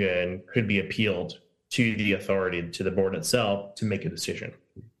decision could be appealed to the authority, to the board itself, to make a decision,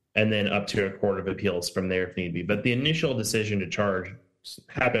 and then up to a court of appeals from there if need be. But the initial decision to charge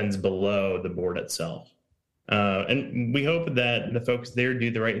happens below the board itself. And we hope that the folks there do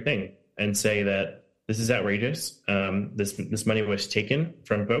the right thing and say that this is outrageous. This money was taken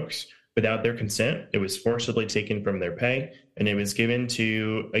from folks without their consent. It was forcibly taken from their pay, and it was given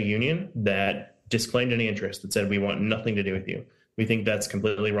to a union that disclaimed any interest, that said, we want nothing to do with you. We think that's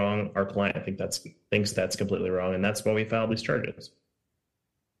completely wrong. Our client thinks that's completely wrong, and that's why we filed these charges.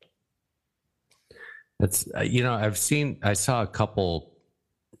 That's I saw a couple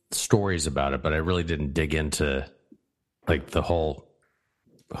stories about it, but I really didn't dig into like the whole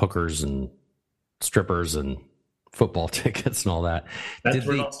hookers and strippers and football tickets and all that. That's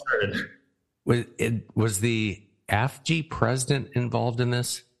where it all started. Was the AFG president involved in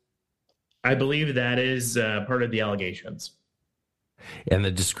this? I believe that is part of the allegations. And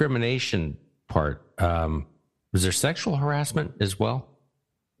the discrimination part, was there sexual harassment as well?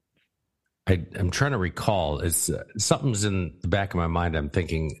 I'm trying to recall. It's something's in the back of my mind. I'm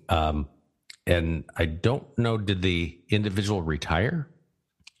thinking, and I don't know. Did the individual retire?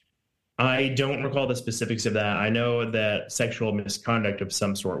 I don't recall the specifics of that. I know that sexual misconduct of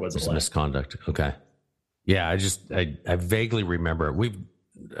some sort was alleged. Misconduct. Okay. Yeah, I vaguely remember.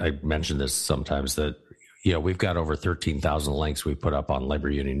 I mentioned this sometimes that, we've got over 13,000 links we put up on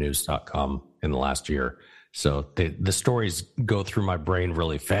laborunionnews.com in the last year. So the stories go through my brain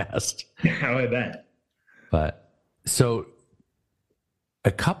really fast. How I bet. But so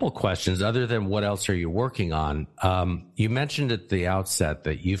a couple questions other than what else are you working on? You mentioned at the outset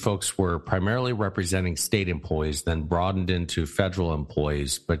that you folks were primarily representing state employees, then broadened into federal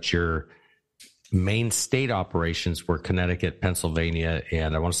employees, but your main state operations were Connecticut, Pennsylvania,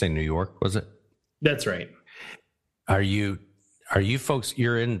 and I want to say New York, was it? That's right. Are you folks,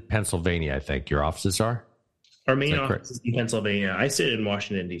 you're in Pennsylvania, I think your offices are? Our main office is in Pennsylvania. I sit in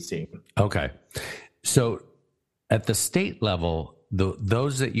Washington, D.C. Okay. So at the state level,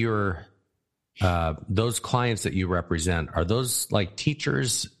 those clients that you represent, are those like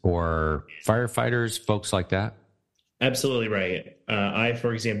teachers or firefighters, folks like that? Absolutely right. I,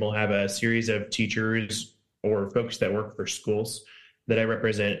 for example, have a series of teachers or folks that work for schools that I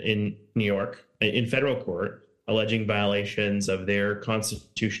represent in New York, in federal court, alleging violations of their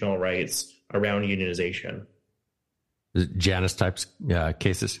constitutional rights around unionization. Janus type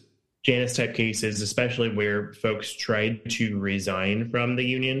cases? Janus type cases, especially where folks tried to resign from the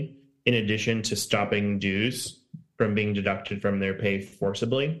union, in addition to stopping dues from being deducted from their pay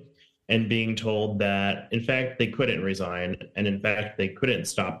forcibly, and being told that, in fact, they couldn't resign, and in fact, they couldn't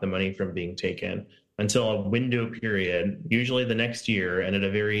stop the money from being taken until a window period, usually the next year, and at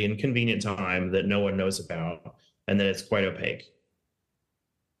a very inconvenient time that no one knows about, and that it's quite opaque.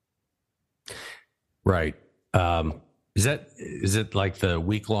 Right. Is it like the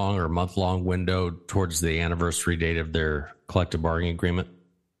week-long or month-long window towards the anniversary date of their collective bargaining agreement?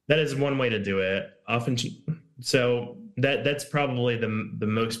 That is one way to do it. Often, so that's probably the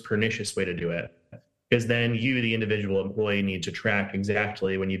most pernicious way to do it, because then you, the individual employee, need to track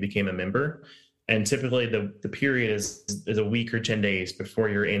exactly when you became a member. And typically the period is a week or 10 days before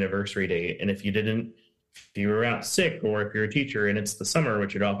your anniversary date. And if you were out sick, or if you're a teacher and it's the summer,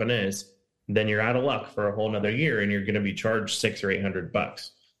 which it often is, then you're out of luck for a whole nother year and you're going to be charged $600 or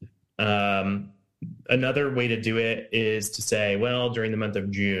 $800. Another way to do it is to say, well, during the month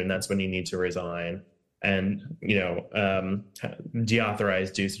of June, that's when you need to resign and,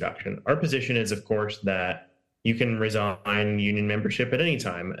 deauthorize dues deduction. Our position is, of course, that you can resign union membership at any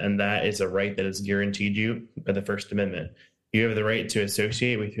time, and that is a right that is guaranteed you by the First Amendment. You have the right to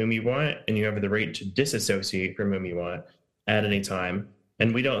associate with whom you want, and you have the right to disassociate from whom you want at any time.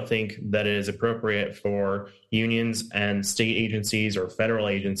 And we don't think that it is appropriate for unions and state agencies or federal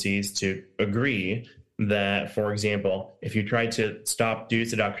agencies to agree that, for example, if you tried to stop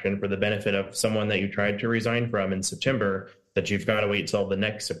dues deduction for the benefit of someone that you tried to resign from in September, that you've got to wait till the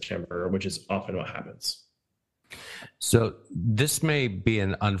next September, which is often what happens. So this may be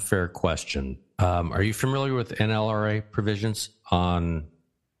an unfair question. Are you familiar with NLRA provisions on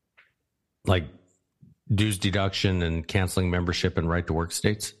like dues deduction and canceling membership in right to work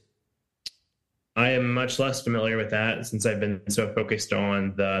states? I am much less familiar with that since I've been so focused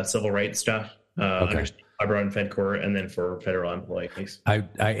on the civil rights stuff under Labor Fed Court and then for federal employees. I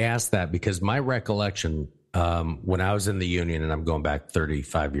asked that because my recollection, when I was in the union, and I'm going back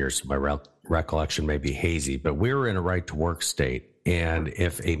 35 years, so my recollection may be hazy, but we were in a right to work state. And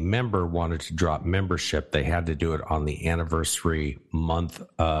if a member wanted to drop membership, they had to do it on the anniversary month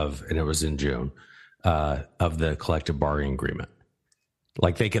of, and it was in June, of the collective bargaining agreement.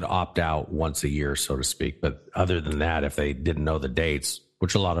 Like they could opt out once a year, so to speak. But other than that, if they didn't know the dates,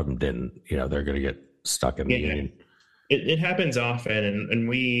 which a lot of them didn't, they're going to get stuck in the union. It happens often. And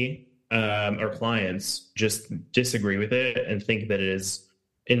we, our clients, just disagree with it and think that it is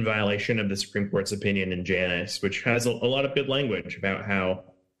in violation of the Supreme Court's opinion in Janus, which has a lot of good language about how,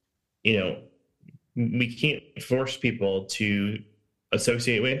 we can't force people to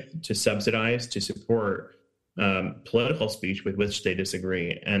associate with, to subsidize, to support political speech with which they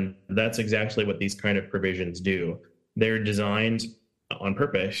disagree. And that's exactly what these kind of provisions do. They're designed on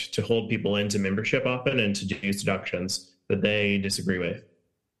purpose to hold people into membership often and to dues deductions that they disagree with.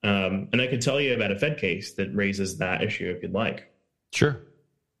 And I could tell you about a Fed case that raises that issue if you'd like. Sure.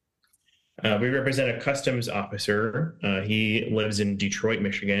 We represent a customs officer. He lives in Detroit,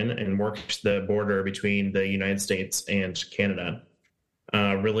 Michigan, and works the border between the United States and Canada.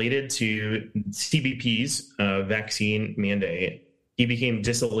 Related to CBP's vaccine mandate, he became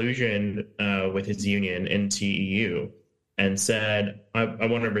disillusioned with his union, NTEU, and said, I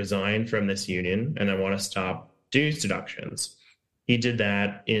want to resign from this union and I want to stop dues deductions. He did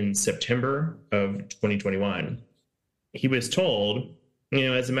that in September of 2021. He was told,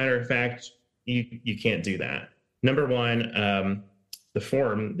 as a matter of fact, you can't do that. Number one, the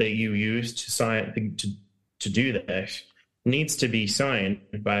form that you use to sign to do this needs to be signed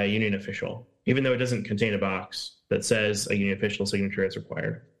by a union official, even though it doesn't contain a box that says a union official signature is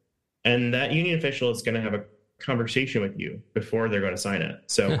required. And that union official is going to have a conversation with you before they're going to sign it.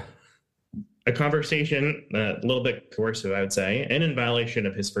 So a conversation, a little bit coercive, I would say, and in violation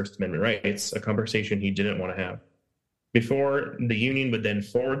of his First Amendment rights, a conversation he didn't want to have. Before the union would then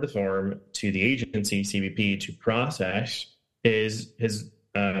forward the form to the agency, CBP, to process his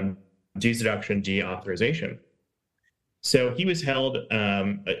dues deduction deauthorization. So he was held,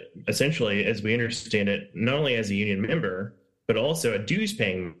 essentially, as we understand it, not only as a union member, but also a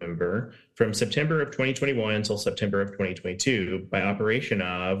dues-paying member from September of 2021 until September of 2022 by operation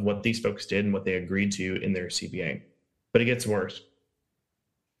of what these folks did and what they agreed to in their CBA. But it gets worse.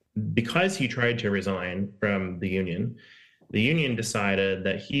 Because he tried to resign from the union decided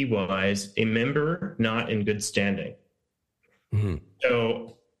that he was a member not in good standing. Mm-hmm.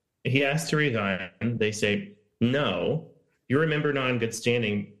 So he asked to resign. They say, no, you're a member not in good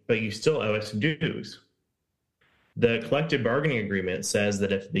standing, but you still owe us dues. The collective bargaining agreement says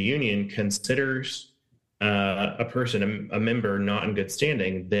that if the union considers a person a member not in good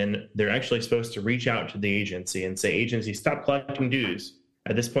standing, then they're actually supposed to reach out to the agency and say, agency, stop collecting dues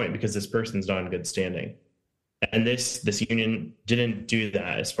at this point because this person's not in good standing. And this union didn't do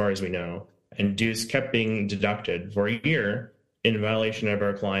that as far as we know. And dues kept being deducted for a year in violation of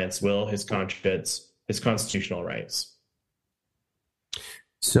our client's will, his conscience, his constitutional rights.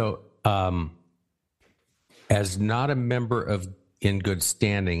 So, as not a member in good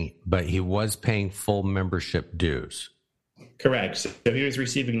standing, but he was paying full membership dues. Correct. So he was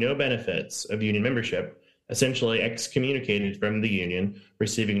receiving no benefits of union membership, essentially excommunicated from the union,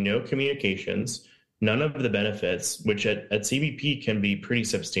 receiving no communications, none of the benefits, which at CBP can be pretty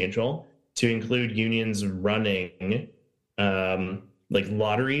substantial, to include unions running like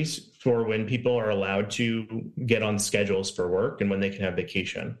lotteries for when people are allowed to get on schedules for work and when they can have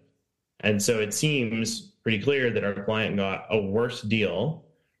vacation. And so it seems pretty clear that our client got a worse deal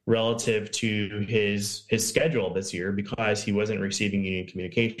relative to his schedule this year because he wasn't receiving union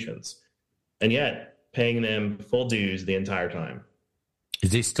communications and yet paying them full dues the entire time.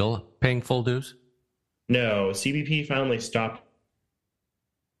 Is he still paying full dues? No, CBP finally stopped.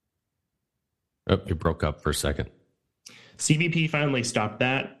 Oh, you broke up for a second. CBP finally stopped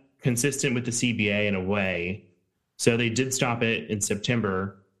that, consistent with the CBA in a way. So they did stop it in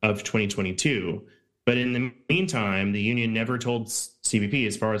September of 2022. But in the meantime, the union never told CBP,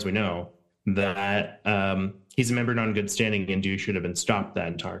 as far as we know, that he's a member not in good standing and dues should have been stopped that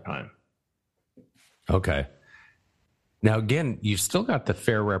entire time. Okay. Now, again, you've still got the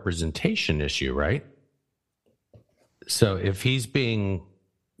fair representation issue, right? So if he's being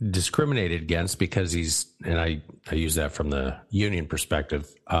discriminated against because and I use that from the union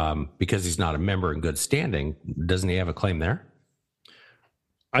perspective, because he's not a member in good standing, doesn't he have a claim there?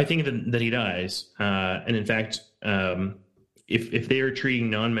 I think that he does. And in fact, if they are treating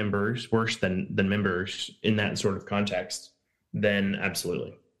non-members worse than members in that sort of context, then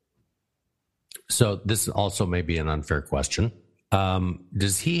absolutely. So this also may be an unfair question.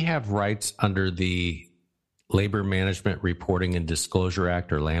 Does he have rights under the Labor Management Reporting and Disclosure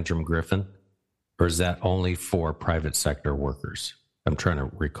Act or Landrum-Griffin? Or is that only for private sector workers? I'm trying to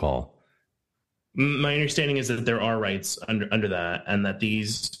recall. My understanding is that there are rights under that, and that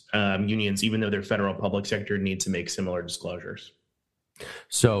these unions, even though they're federal public sector, need to make similar disclosures.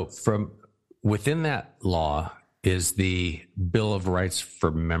 So from within that law is the Bill of Rights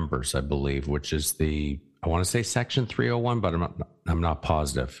for Members, I believe, which is I want to say Section 301, but I'm not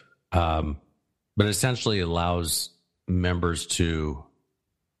positive. But essentially allows members to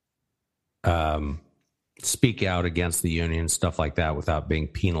speak out against the union, stuff like that, without being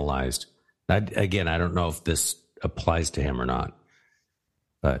penalized. I don't know if this applies to him or not,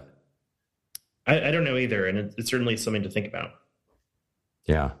 but I don't know either, and it's certainly something to think about.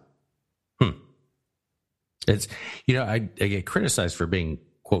 Yeah. It's, I get criticized for being,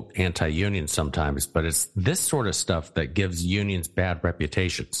 quote, anti-union sometimes, but it's this sort of stuff that gives unions bad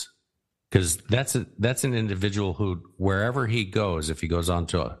reputations. Because that's an individual who, wherever he goes, if he goes on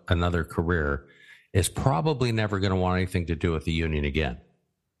to another career, is probably never going to want anything to do with the union again.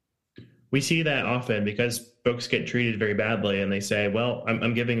 We see that often because folks get treated very badly and they say, well,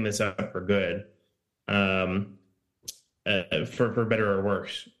 I'm giving this up for good, for better or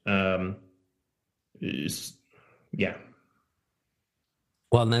worse. Yeah.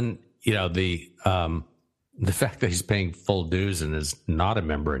 Well, and then, the fact that he's paying full dues and is not a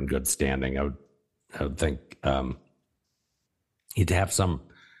member in good standing, I would think he'd have some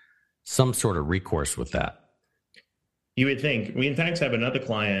sort of recourse with that. You would think. We, in fact, have another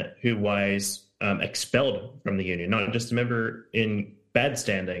client who was expelled from the union, not just a member in bad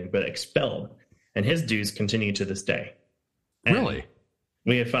standing, but expelled. And his dues continue to this day. And really?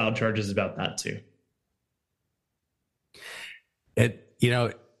 We have filed charges about that, too.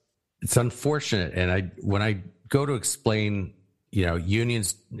 It's unfortunate. And when I go to explain,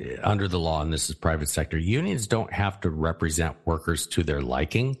 unions under the law, and this is private sector, unions don't have to represent workers to their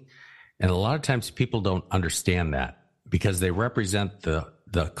liking. And a lot of times people don't understand that because they represent the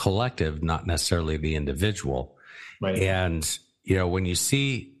collective, not necessarily the individual. Right. And, when you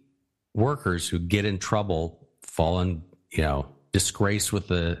see workers who get in trouble, fall in, disgrace with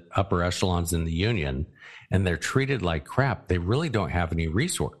the upper echelons in the union, and they're treated like crap, they really don't have any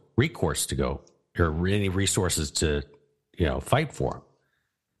recourse to go or any resources to, fight for them.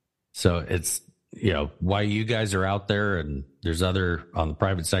 So it's, why you guys are out there, and there's other on the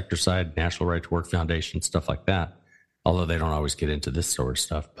private sector side, National Right to Work Foundation, stuff like that. Although they don't always get into this sort of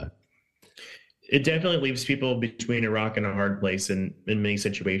stuff, but it definitely leaves people between a rock and a hard place in many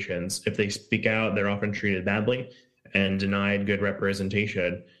situations. If they speak out, they're often treated badly and denied good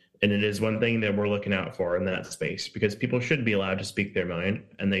representation. And it is one thing that we're looking out for in that space, because people should be allowed to speak their mind,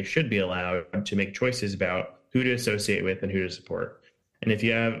 and they should be allowed to make choices about who to associate with and who to support. And if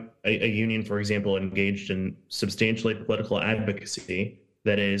you have a union, for example, engaged in substantially political advocacy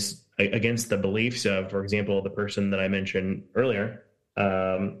that is against the beliefs of, for example, the person that I mentioned earlier,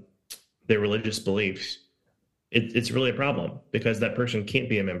 their religious beliefs, it's really a problem, because that person can't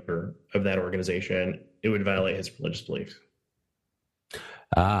be a member of that organization. It would violate his religious beliefs.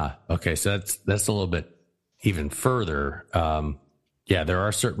 Okay. So that's a little bit even further. There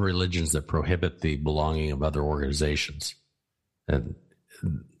are certain religions that prohibit the belonging of other organizations, and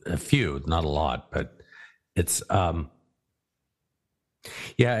a few, not a lot, but it's, I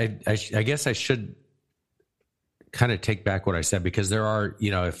guess I should kind of take back what I said, because there are,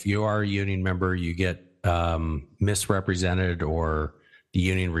 if you are a union member, you get misrepresented, or the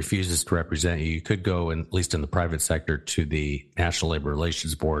union refuses to represent you, you could go, at least in the private sector, to the National Labor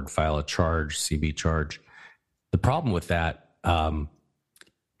Relations Board, file a charge, CB charge. The problem with that,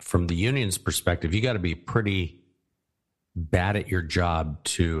 from the union's perspective, you got to be pretty bad at your job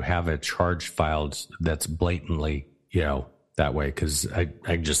to have a charge filed that's blatantly, that way. Because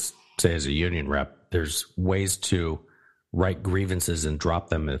I just say, as a union rep, there's ways to write grievances and drop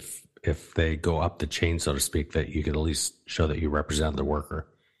them if they go up the chain, so to speak, that you can at least show that you represent the worker.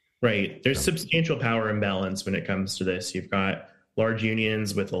 Right. There's substantial power imbalance when it comes to this. You've got large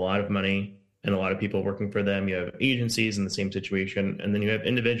unions with a lot of money and a lot of people working for them. You have agencies in the same situation, and then you have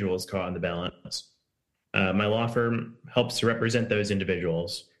individuals caught in the balance. My law firm helps to represent those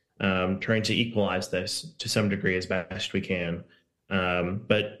individuals, trying to equalize this to some degree as best we can.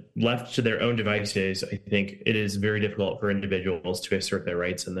 But left to their own devices, I think it is very difficult for individuals to assert their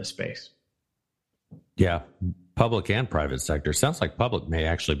rights in this space. Yeah, public and private sector. Sounds like public may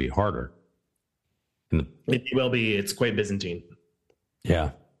actually be harder. It will be. It's quite Byzantine.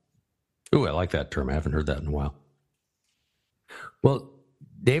 Yeah. Ooh, I like that term. I haven't heard that in a while. Well,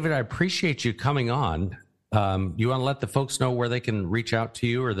 David, I appreciate you coming on. You want to let the folks know where they can reach out to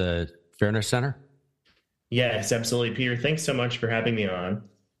you or the Fairness Center? Yes, absolutely. Peter, thanks so much for having me on.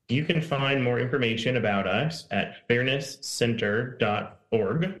 You can find more information about us at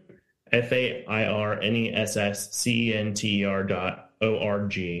fairnesscenter.org,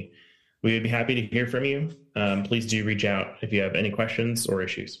 fairnesscenter.org. We would be happy to hear from you. Please do reach out if you have any questions or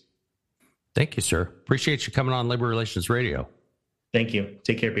issues. Thank you, sir. Appreciate you coming on Labor Relations Radio. Thank you.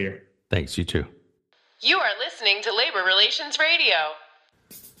 Take care, Peter. Thanks. You too. You are listening to Labor Relations Radio.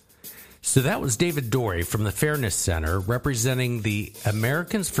 So that was David Dorey from the Fairness Center representing the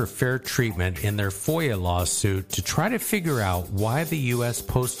Americans for Fair Treatment in their FOIA lawsuit to try to figure out why the U.S.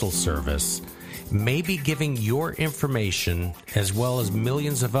 Postal Service may be giving your information, as well as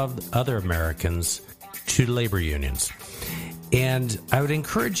millions of other Americans, to labor unions. And I would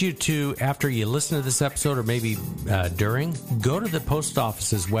encourage you to, after you listen to this episode or maybe during, go to the post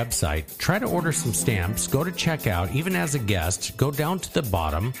office's website, try to order some stamps, go to checkout, even as a guest, go down to the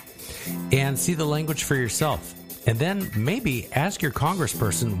bottom and see the language for yourself. And then maybe ask your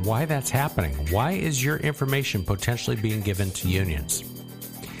congressperson why that's happening. Why is your information potentially being given to unions?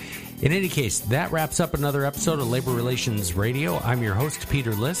 In any case, that wraps up another episode of Labor Relations Radio. I'm your host,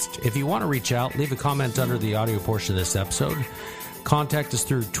 Peter List. If you want to reach out, leave a comment under the audio portion of this episode. Contact us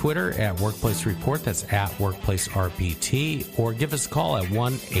through Twitter at Workplace Report, that's at Workplace RPT, or give us a call at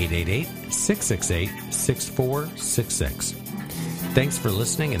 1-888-668-6466. Thanks for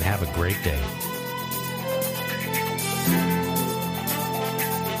listening and have a great day.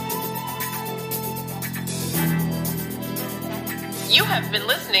 You have been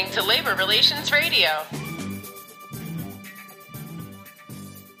listening to Labor Relations Radio.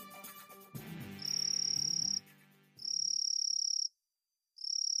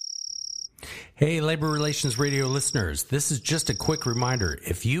 Hey, Labor Relations Radio listeners, this is just a quick reminder.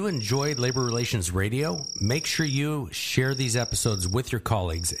 If you enjoyed Labor Relations Radio, make sure you share these episodes with your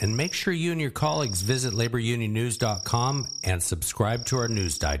colleagues, and make sure you and your colleagues visit laborunionnews.com and subscribe to our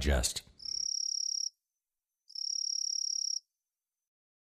news digest.